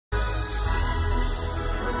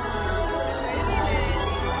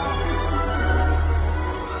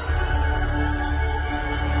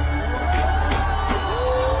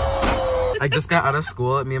I just got out of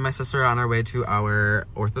school. Me and my sister are on our way to our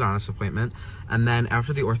orthodontist appointment. And then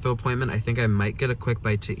after the ortho appointment, I think I might get a quick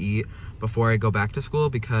bite to eat before I go back to school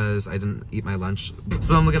because I didn't eat my lunch.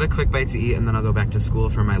 So I'm gonna get a quick bite to eat and then I'll go back to school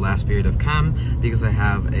for my last period of chem because I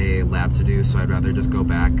have a lab to do, so I'd rather just go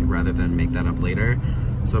back rather than make that up later.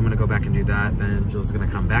 So I'm gonna go back and do that. Then Jill's gonna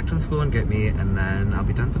come back to the school and get me, and then I'll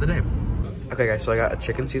be done for the day. Okay guys, so I got a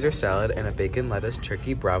chicken Caesar salad and a bacon, lettuce,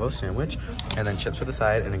 turkey, Bravo sandwich, and then chips for the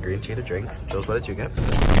side and a green tea to drink. Jill's, what did you get?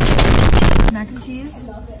 Mac and cheese,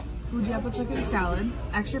 Fuji apple chicken salad,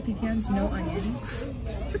 extra pecans, no onions,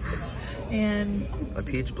 and a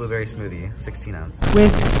peach blueberry smoothie, 16 ounce.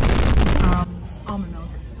 With almond milk.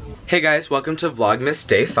 Hey guys, welcome to Vlogmas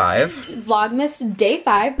Day 5. Vlogmas Day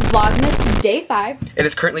 5. Vlogmas Day 5. It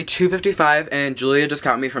is currently 2:55 and Julia just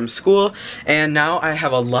got me from school, and now I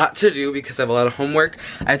have a lot to do because I have a lot of homework.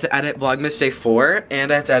 I have to edit Vlogmas Day 4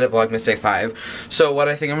 and I have to edit Vlogmas Day 5. So what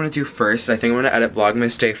I think I'm going to do first, I think I'm going to edit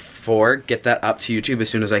Vlogmas Day 4, get that up to YouTube as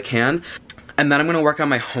soon as I can. And then I'm going to work on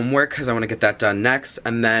my homework because I want to get that done next,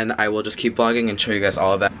 and then I will just keep vlogging and show you guys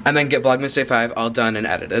all of that. And then get Vlogmas Day 5 all done and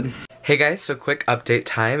edited. Hey guys, so quick update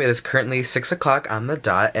time. It is currently 6 o'clock on the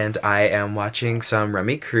dot and I am watching some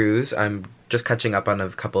Remy Cruz. I'm just catching up on a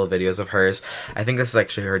couple of videos of hers. I think this is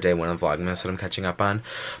actually her day 1 of Vlogmas that I'm catching up on.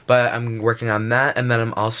 But I'm working on that, and then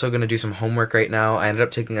I'm also going to do some homework right now. I ended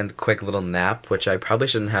up taking a quick little nap, which I probably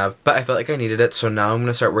shouldn't have, but I felt like I needed it, so now I'm going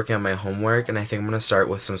to start working on my homework, and I think I'm going to start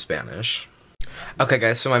with some Spanish. Okay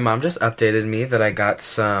guys, so my mom just updated me that I got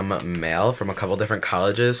some mail from a couple different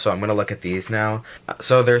colleges, so I'm gonna look at these now.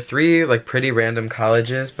 So there are 3 like pretty random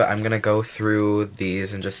colleges, but I'm gonna go through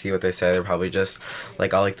these and just see what they say. They're probably just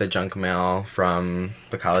like all like the junk mail from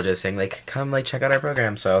the colleges saying like, come like check out our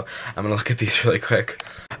program. So I'm gonna look at these really quick.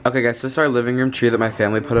 Okay guys, this is our living room tree that my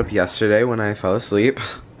family put up yesterday when I fell asleep.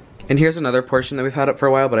 And here's another portion that we've had up for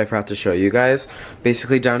a while, but I forgot to show you guys.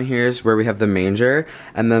 Basically down here is where we have the manger,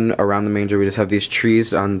 and then around the manger we just have these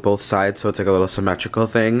trees on both sides, so it's like a little symmetrical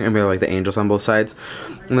thing, and we have like the angels on both sides.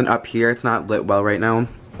 And then up here, it's not lit well right now,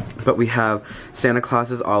 but we have Santa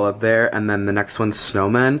Clauses all up there, and then the next one's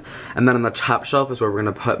snowmen. And then on the top shelf is where we're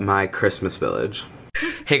gonna put my Christmas village.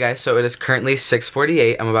 Hey guys, so it is currently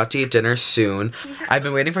 6:48. I'm about to eat dinner soon. I've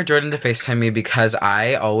been waiting for Jordan to FaceTime me because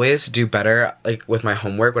I always do better like with my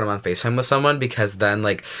homework when I'm on FaceTime with someone, because then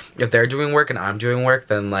like if they're doing work and I'm doing work,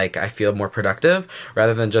 then like I feel more productive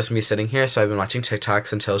rather than just me sitting here. So I've been watching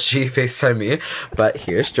TikToks until she FaceTime me. But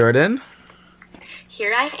here's Jordan.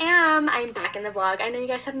 Here I am. I'm back in the vlog. I know you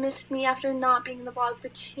guys have missed me after not being in the vlog for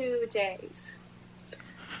 2 days.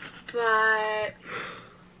 But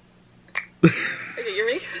okay, you're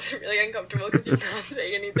making this really uncomfortable because you're not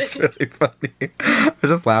saying anything. It's really funny. I'm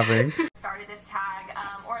just laughing. Started this tag,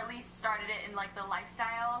 or at least started it in like the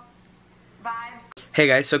lifestyle vibe. Hey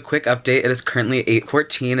guys, so quick update. It is currently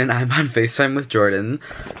 8:14 and I'm on FaceTime with Jordan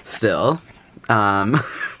still. I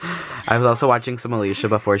was also watching some Alicia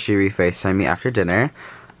before she re-FaceTimed me after dinner.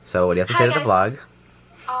 So what do you have to say to the vlog?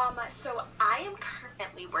 So I am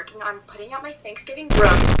currently working on putting out my Thanksgiving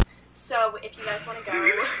room. So if you guys want to go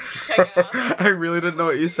check it out. I really didn't know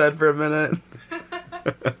what you said for a minute.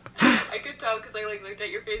 I could tell because I like looked at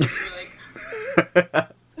your face and you were like.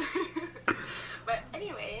 But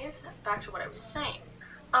anyways, back to what I was saying.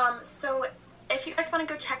 So if you guys want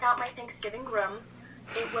to go check out my Thanksgiving room,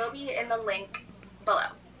 it will be in the link below,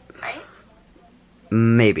 right?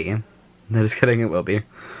 Maybe. No, just kidding, it will be.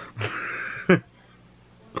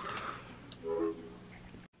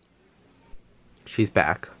 She's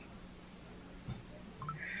back.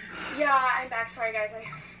 Yeah, I'm back. Sorry guys,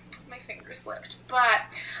 my finger slipped. But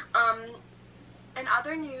in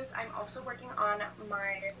other news, I'm also working on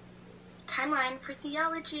my timeline for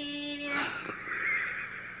theology.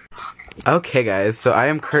 Okay guys, so I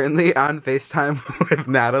am currently on FaceTime with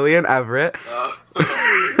Natalie and Everett.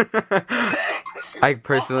 I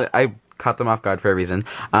caught them off guard for a reason.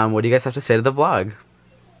 What do you guys have to say to the vlog?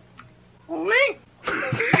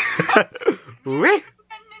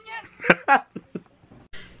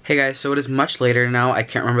 Hey guys, so it is much later now. I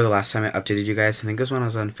can't remember the last time I updated you guys. I think it was when I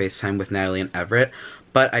was on FaceTime with Natalie and Everett.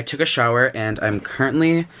 But I took a shower and I'm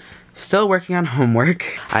currently still working on homework.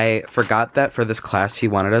 I forgot that for this class he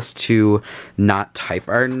wanted us to not type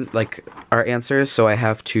our answers, so I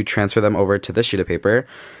have to transfer them over to this sheet of paper.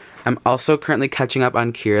 I'm also currently catching up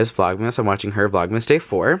on Kira's Vlogmas. I'm watching her Vlogmas Day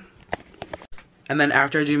 4. And then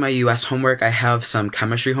after I do my US homework, I have some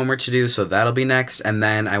chemistry homework to do, so that'll be next. And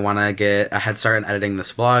then I want to get a head start on editing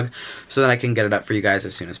this vlog so that I can get it up for you guys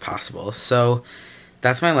as soon as possible. So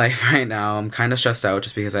that's my life right now. I'm kind of stressed out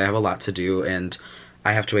just because I have a lot to do and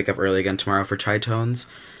I have to wake up early again tomorrow for tritones.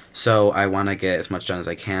 so I want to get as much done as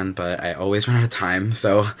I can, but I always run out of time.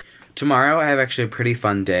 So tomorrow I have actually a pretty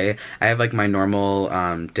fun day. I have like my normal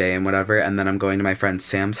day and whatever, and then I'm going to my friend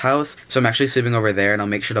Sam's house. So I'm actually sleeping over there, and I'll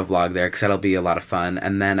make sure to vlog there because that'll be a lot of fun.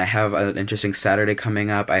 And then I have an interesting Saturday coming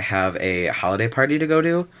up. I have a holiday party to go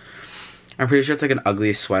to. I'm pretty sure it's like an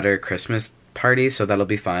ugly sweater Christmas party, so that'll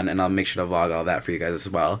be fun, and I'll make sure to vlog all that for you guys as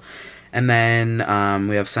well. And then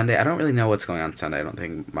we have Sunday. I don't really know what's going on Sunday, I don't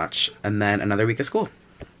think much. And then another week of school.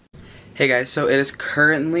 Hey guys, so it is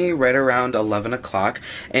currently right around 11 o'clock,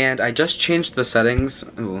 and I just changed the settings.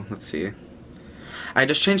 Ooh, let's see. I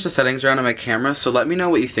just changed the settings around on my camera, so let me know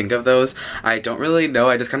what you think of those. I don't really know,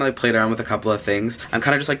 I just kind of like played around with a couple of things. I'm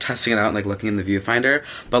kind of just like testing it out and like looking in the viewfinder,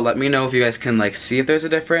 but let me know if you guys can like see if there's a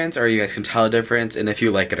difference, or you guys can tell a difference, and if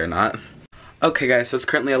you like it or not. Okay guys, so it's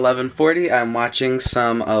currently 11:40. I'm watching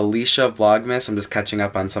some Alicia Vlogmas. I'm just catching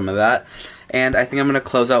up on some of that. And I think I'm going to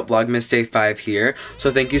close out Vlogmas Day 5 here.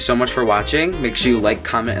 So thank you so much for watching. Make sure you like,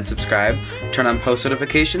 comment, and subscribe. Turn on post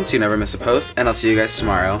notifications so you never miss a post. And I'll see you guys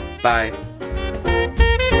tomorrow. Bye.